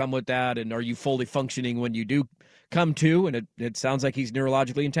damage could come with that, and are you fully functioning when you do come to, and it sounds like he's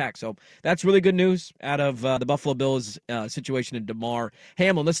neurologically intact. So that's really good news out of the Buffalo Bills situation in Damar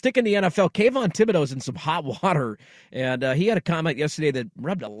Hamlin. Let's stick in the NFL. Kayvon Thibodeau's in some hot water, and he had a comment yesterday that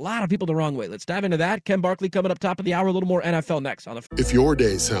rubbed a lot of people the wrong way. Let's dive into that. Ken Barkley coming up top of the hour. A little more NFL next. If your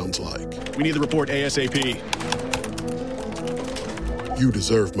day sounds like, we need the report ASAP, you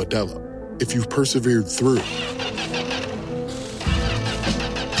deserve Modelo. If you've persevered through,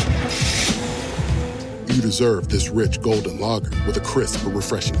 you deserve this rich golden lager with a crisp but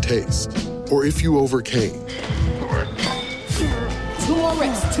refreshing taste. Or if you overcame. 2 more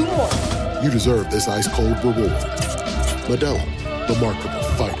reps, 2 more. You deserve this ice-cold reward. Modelo, the Remarkable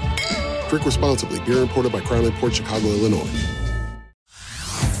Fighter. Drink responsibly. Beer imported by Crown Imports, Chicago, Illinois.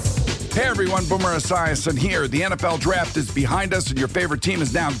 Hey everyone, Boomer Esiason here. The NFL Draft is behind us and your favorite team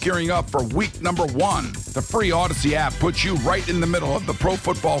is now gearing up for week number 1. The free Odyssey app puts you right in the middle of the pro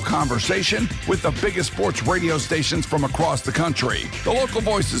football conversation with the biggest sports radio stations from across the country. The local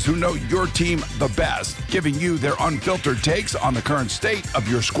voices who know your team the best, giving you their unfiltered takes on the current state of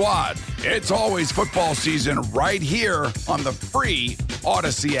your squad. It's always football season right here on the free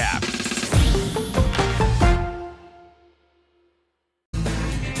Odyssey app.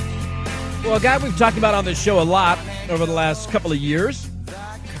 Well, a guy we've talked about on this show a lot over the last couple of years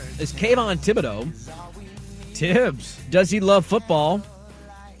is Kayvon Thibodeau. Tibbs. Does he love football?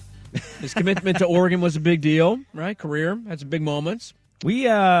 His commitment to Oregon was a big deal, right? Career had some big moments.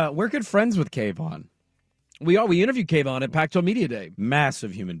 We're good friends with Kayvon. We are. We interviewed Kayvon at Pac-12 Media Day.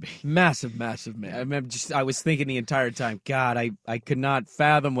 Massive human being. Massive man. I was thinking the entire time, God, I could not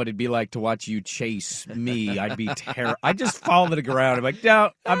fathom what it'd be like to watch you chase me. I'd be terrible. I'd just fall to the ground. I'm like, no,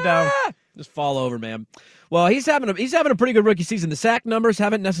 I'm down. Just fall over, man. Well, he's having a pretty good rookie season. The sack numbers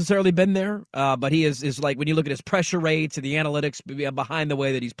haven't necessarily been there, but he is like, when you look at his pressure rates and the analytics behind the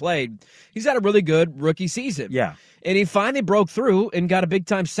way that he's played, he's had a really good rookie season. Yeah. And he finally broke through and got a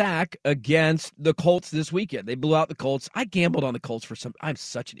big-time sack against the Colts this weekend. They blew out the Colts. I gambled on the Colts I'm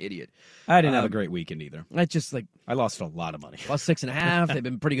such an idiot. I didn't have a great weekend either. I lost a lot of money. Lost 6.5. They've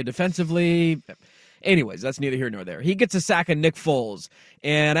been pretty good defensively. Anyways, that's neither here nor there. He gets a sack of Nick Foles.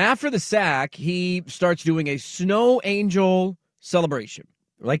 And after the sack, he starts doing a snow angel celebration.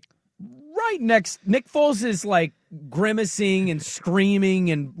 Like, right next, Nick Foles is like grimacing and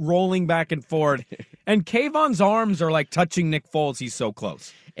screaming and rolling back and forth. And Kayvon's arms are like touching Nick Foles. He's so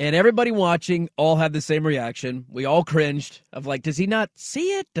close. And everybody watching all had the same reaction. We all cringed of like, does he not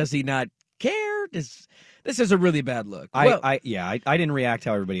see it? Does he not care? This is a really bad look. I didn't react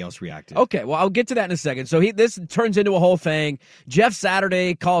how everybody else reacted. Okay, well, I'll get to that in a second. So this turns into a whole thing. Jeff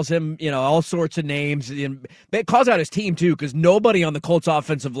Saturday calls him, all sorts of names. And calls out his team, too, because nobody on the Colts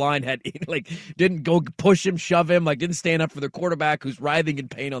offensive line didn't go push him, shove him, didn't stand up for their quarterback who's writhing in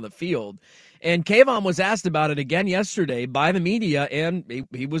pain on the field. And Kayvon was asked about it again yesterday by the media, and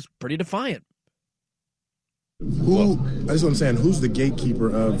he was pretty defiant. That's what I'm saying. Who's the gatekeeper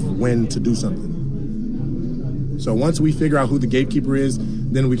of when to do something? So once we figure out who the gatekeeper is,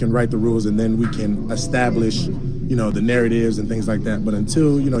 then we can write the rules and then we can establish, the narratives and things like that. But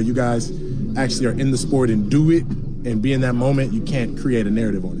until, you guys actually are in the sport and do it and be in that moment, you can't create a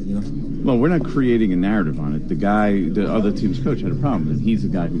narrative on it, Well, we're not creating a narrative on it. The other team's coach had a problem, and he's the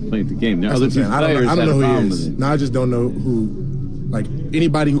guy who played the game. The other team's players I don't had know a problem who he with is. it. No, I just don't know who.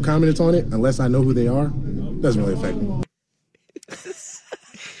 Anybody who comments on it, unless I know who they are, doesn't really affect me.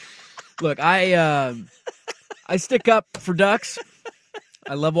 Look, I stick up for Ducks.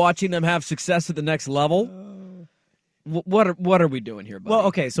 I love watching them have success at the next level. What are we doing here, buddy? Well,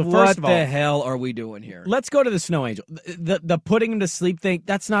 okay, so first of all, what the hell are we doing here? Let's go to the Snow Angel. The putting him to sleep thing,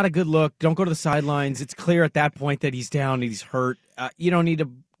 that's not a good look. Don't go to the sidelines. It's clear at that point that he's down, he's hurt. You don't need to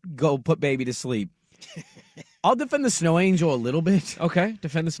go put baby to sleep. I'll defend the Snow Angel a little bit. Okay,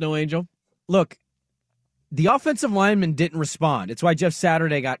 defend the Snow Angel. Look, the offensive lineman didn't respond. It's why Jeff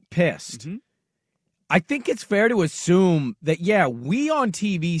Saturday got pissed. Mm-hmm. I think it's fair to assume that, we on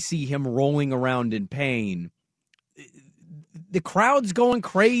TV see him rolling around in pain. The crowd's going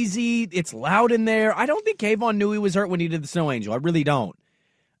crazy. It's loud in there. I don't think Kayvon knew he was hurt when he did the Snow Angel. I really don't.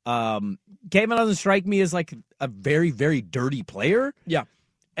 Kayvon doesn't strike me as a very, very dirty player. Yeah.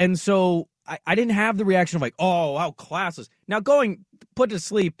 And so I didn't have the reaction of oh, how classless. Now going put to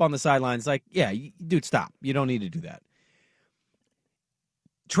sleep on the sidelines, dude, stop. You don't need to do that.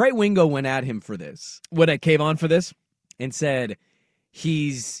 Trey Wingo went at him for this. Went at Kayvon for this? And said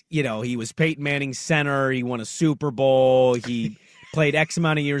he was Peyton Manning's center. He won a Super Bowl. He played X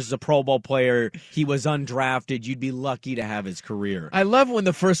amount of years as a Pro Bowl player. He was undrafted. You'd be lucky to have his career. I love when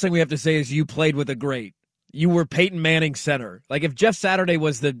the first thing we have to say is you played with a great. You were Peyton Manning's center. If Jeff Saturday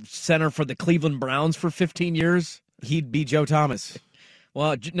was the center for the Cleveland Browns for 15 years, he'd be Joe Thomas.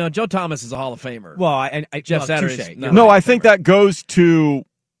 Well, no, Joe Thomas is a Hall of Famer. Well, Jeff Saturday. No, I think that goes to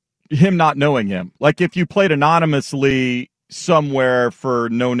him not knowing him. If you played anonymously somewhere for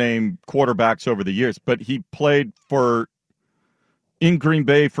no-name quarterbacks over the years, but he played in Green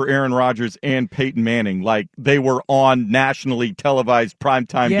Bay for Aaron Rodgers and Peyton Manning. They were on nationally televised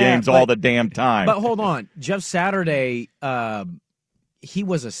primetime games all the damn time. But hold on. Jeff Saturday, he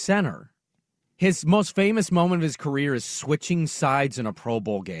was a center. His most famous moment of his career is switching sides in a Pro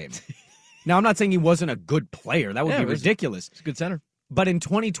Bowl game. Now, I'm not saying he wasn't a good player. That would be ridiculous. He's a good center. But in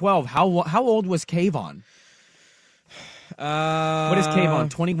 2012, how old was Kayvon? What is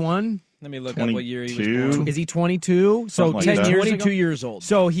Kayvon, 21? Let me look up what year he was born. Is he 22? So 10 years 22 years old.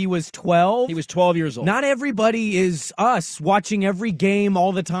 So he was 12? He was 12 years old. Not everybody is us, watching every game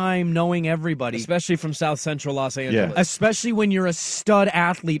all the time, knowing everybody. Especially from South Central Los Angeles. Yeah. Especially when you're a stud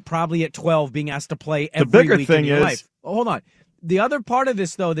athlete, probably at 12, being asked to play every week in your life. Hold on. The other part of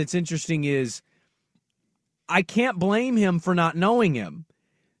this, though, that's interesting is I can't blame him for not knowing him.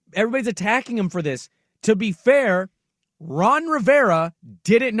 Everybody's attacking him for this. To be fair, Ron Rivera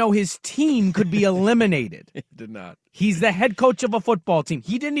didn't know his team could be eliminated. He did not. He's the head coach of a football team.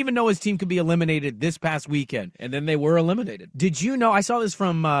 He didn't even know his team could be eliminated this past weekend. And then they were eliminated. Did you know, I saw this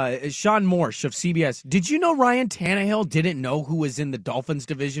from Sean Morsh of CBS. Did you know Ryan Tannehill didn't know who was in the Dolphins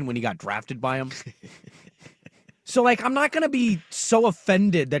division when he got drafted by him? So, I'm not going to be so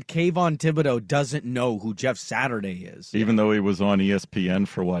offended that Kayvon Thibodeau doesn't know who Jeff Saturday is. Even though he was on ESPN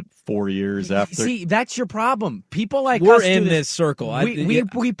for, 4 years after? See, that's your problem. People like We're us in do this circle.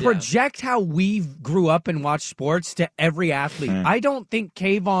 We project how we grew up and watched sports to every athlete. I don't think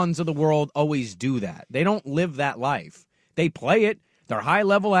Kayvons of the world always do that. They don't live that life. They play it. They're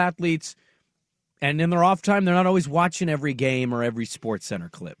high-level athletes. And in their off time, they're not always watching every game or every Sports Center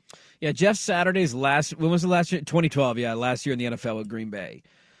clip. Yeah, Jeff Saturday's when was the last year? 2012, last year in the NFL with Green Bay.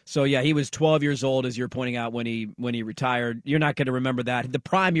 So, he was 12 years old, as you're pointing out, when he retired. You're not going to remember that. The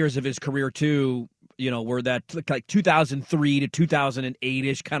prime years of his career, too, were that 2003 to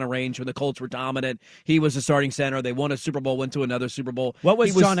 2008-ish kind of range when the Colts were dominant. He was the starting center. They won a Super Bowl, went to another Super Bowl. What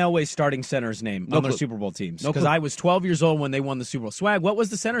was John Elway's starting center's name on their Super Bowl teams? Because I was 12 years old when they won the Super Bowl. Swag, what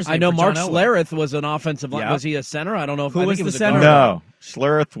was the center's name? I know Mark John Schlereth was an offensive line. Was he a center? I don't know. Who was the center? No.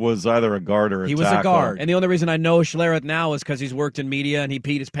 Schlereth was either a guard or a tackle. He was a guard. And the only reason I know Schlereth now is because he's worked in media and he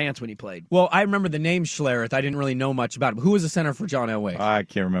peed his pants when he played. Well, I remember the name Schlereth. I didn't really know much about him. Who was the center for John Elway? I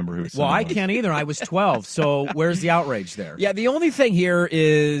can't remember who was. Well, I can't either. I was 12. So where's the outrage there? Yeah, the only thing here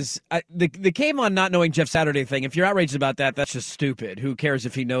is the Kayvon not knowing Jeff Saturday thing. If you're outraged about that, that's just stupid. Who cares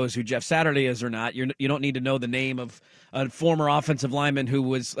if he knows who Jeff Saturday is or not? You don't need to know the name of a former offensive lineman who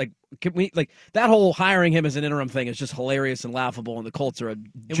was that whole hiring him as an interim thing is just hilarious and laughable, and the Colts are a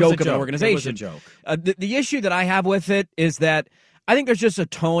joke of an organization. It was a joke. The issue that I have with it is that I think there's just a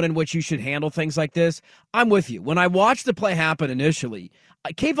tone in which you should handle things like this. I'm with you. When I watched the play happen initially,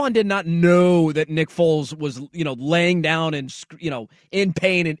 Kayvon did not know that Nick Foles was, laying down and, in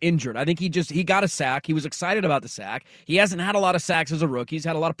pain and injured. I think he got a sack. He was excited about the sack. He hasn't had a lot of sacks as a rookie. He's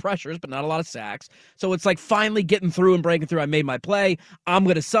had a lot of pressures, but not a lot of sacks. So it's like finally getting through and breaking through. I made my play. I'm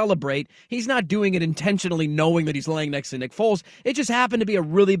going to celebrate. He's not doing it intentionally knowing that he's laying next to Nick Foles. It just happened to be a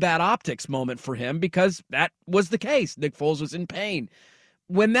really bad optics moment for him because that was the case. Nick Foles was in pain.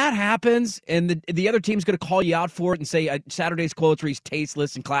 When that happens and the other team's going to call you out for it and say Saturday's quotes where he's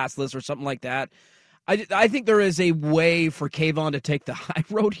tasteless and classless or something like that, I think there is a way for Kayvon to take the high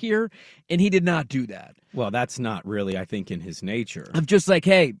road here, and he did not do that. Well, that's not really, I think, in his nature. I'm just like,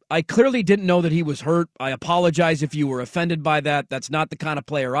 hey, I clearly didn't know that he was hurt. I apologize if you were offended by that. That's not the kind of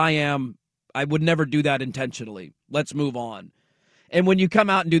player I am. I would never do that intentionally. Let's move on. And when you come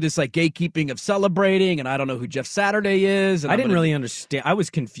out and do this like gatekeeping of celebrating, and I don't know who Jeff Saturday is. And I didn't really understand. I was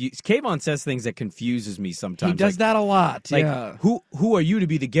confused. Kayvon says things that confuses me sometimes. He does that a lot. Like, yeah. Who are you to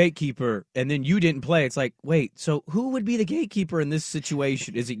be the gatekeeper? And then you didn't play. It's like, wait, so who would be the gatekeeper in this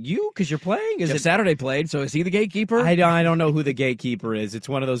situation? Is it you because you're playing? Jeff Saturday played, so is he the gatekeeper? I don't know who the gatekeeper is. It's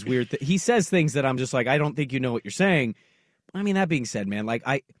one of those weird things. He says things that I'm just like, I don't think you know what you're saying. I mean, that being said, man,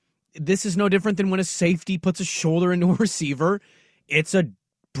 this is no different than when a safety puts a shoulder into a receiver. It's a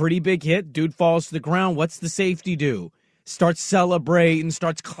pretty big hit. Dude falls to the ground. What's the safety do? Starts celebrating,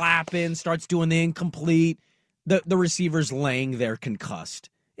 starts clapping, starts doing the incomplete. The receiver's laying there concussed.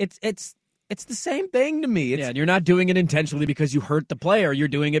 It's the same thing to me. And you're not doing it intentionally because you hurt the player. You're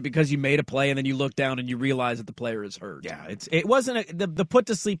doing it because you made a play and then you look down and you realize that the player is hurt. Yeah, it wasn't the put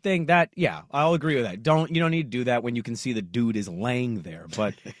to sleep thing. I'll agree with that. You don't need to do that when you can see the dude is laying there,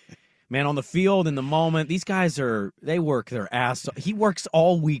 but. Man, on the field in the moment, these guys they work their ass. He works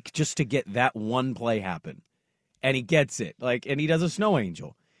all week just to get that one play happen. And he gets it. And he does a snow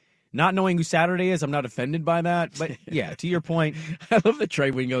angel. Not knowing who Saturday is, I'm not offended by that. But yeah, to your point. I love that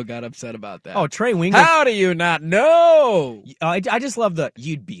Trey Wingo got upset about that. Oh, Trey Wingo. How do you not know? I just love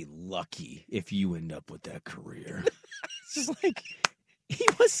you'd be lucky if you end up with that career. It's just like, he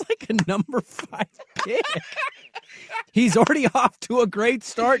was like a number 5 pick. He's already off to a great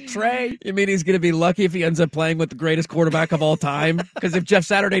start, Trey. You mean he's going to be lucky if he ends up playing with the greatest quarterback of all time? Because if Jeff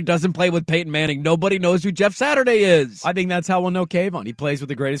Saturday doesn't play with Peyton Manning, nobody knows who Jeff Saturday is. I think that's how we'll know Kayvon. He plays with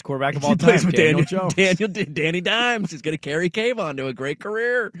the greatest quarterback of all time. He plays with Daniel Jones. Danny Dimes is going to carry Kayvon to a great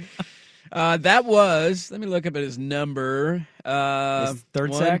career. That was, let me look up at his number. His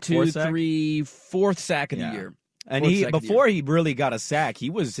third sack? 1, 2, 3, fourth sack of the year. And before he really got a sack,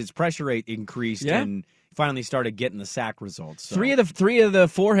 his pressure rate increased and finally started getting the sack results. So. Three of the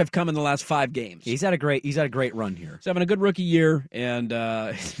 4 have come in the last 5 games. He's had a great run here. He's having a good rookie year, and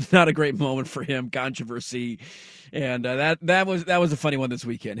not a great moment for him. Controversy, and that was a funny one this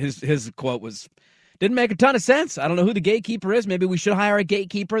weekend. His quote was. Didn't make a ton of sense. I don't know who the gatekeeper is. Maybe we should hire a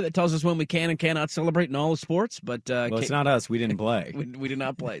gatekeeper that tells us when we can and cannot celebrate in all of sports. But it's not us. We didn't play. we did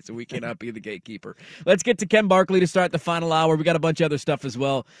not play, so we cannot be the gatekeeper. Let's get to Ken Barkley to start the final hour. We got a bunch of other stuff as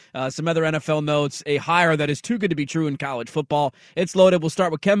well. Some other NFL notes. A hire that is too good to be true in college football. It's loaded. We'll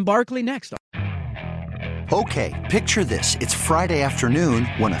start with Ken Barkley next. Okay, picture this. It's Friday afternoon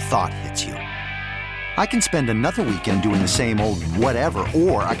when a thought hits you. I can spend another weekend doing the same old whatever,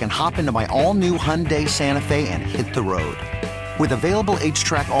 or I can hop into my all-new Hyundai Santa Fe and hit the road. With available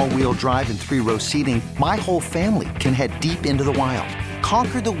H-Track all-wheel drive and 3-row seating, my whole family can head deep into the wild.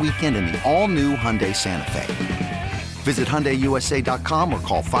 Conquer the weekend in the all-new Hyundai Santa Fe. Visit HyundaiUSA.com or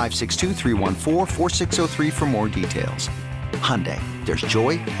call 562-314-4603 for more details. Hyundai, there's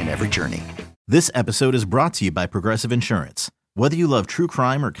joy in every journey. This episode is brought to you by Progressive Insurance. Whether you love true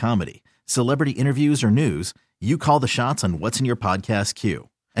crime or comedy, celebrity interviews or news, you call the shots on what's in your podcast queue.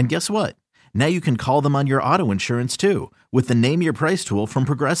 And guess what? Now you can call them on your auto insurance too with the Name Your Price tool from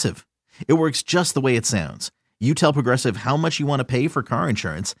Progressive. It works just the way it sounds. You tell Progressive how much you want to pay for car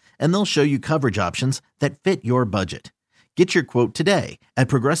insurance, and they'll show you coverage options that fit your budget. Get your quote today at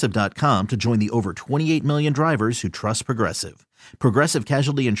Progressive.com to join the over 28 million drivers who trust Progressive. Progressive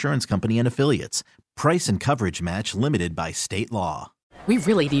Casualty Insurance Company and Affiliates. Price and coverage match limited by state law. We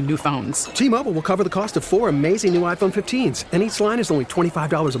really need new phones. T-Mobile will cover the cost of 4 amazing new iPhone 15s, and each line is only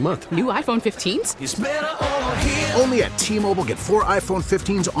 $25 a month. New iPhone 15s? It's better over here. Only at T-Mobile, get 4 iPhone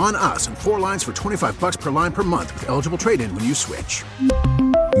 15s on us and 4 lines for $25 per line per month with eligible trade-in when you switch.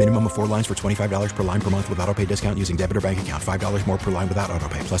 Minimum of 4 lines for $25 per line per month with autopay discount using debit or bank account. $5 more per line without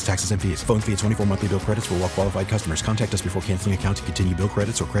autopay, plus taxes and fees. Phone fee at 24 monthly bill credits for well-qualified customers. Contact us before canceling account to continue bill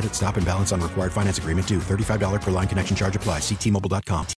credits or credit stop and balance on required finance agreement due. $35 per line connection charge applies. See T-Mobile.com.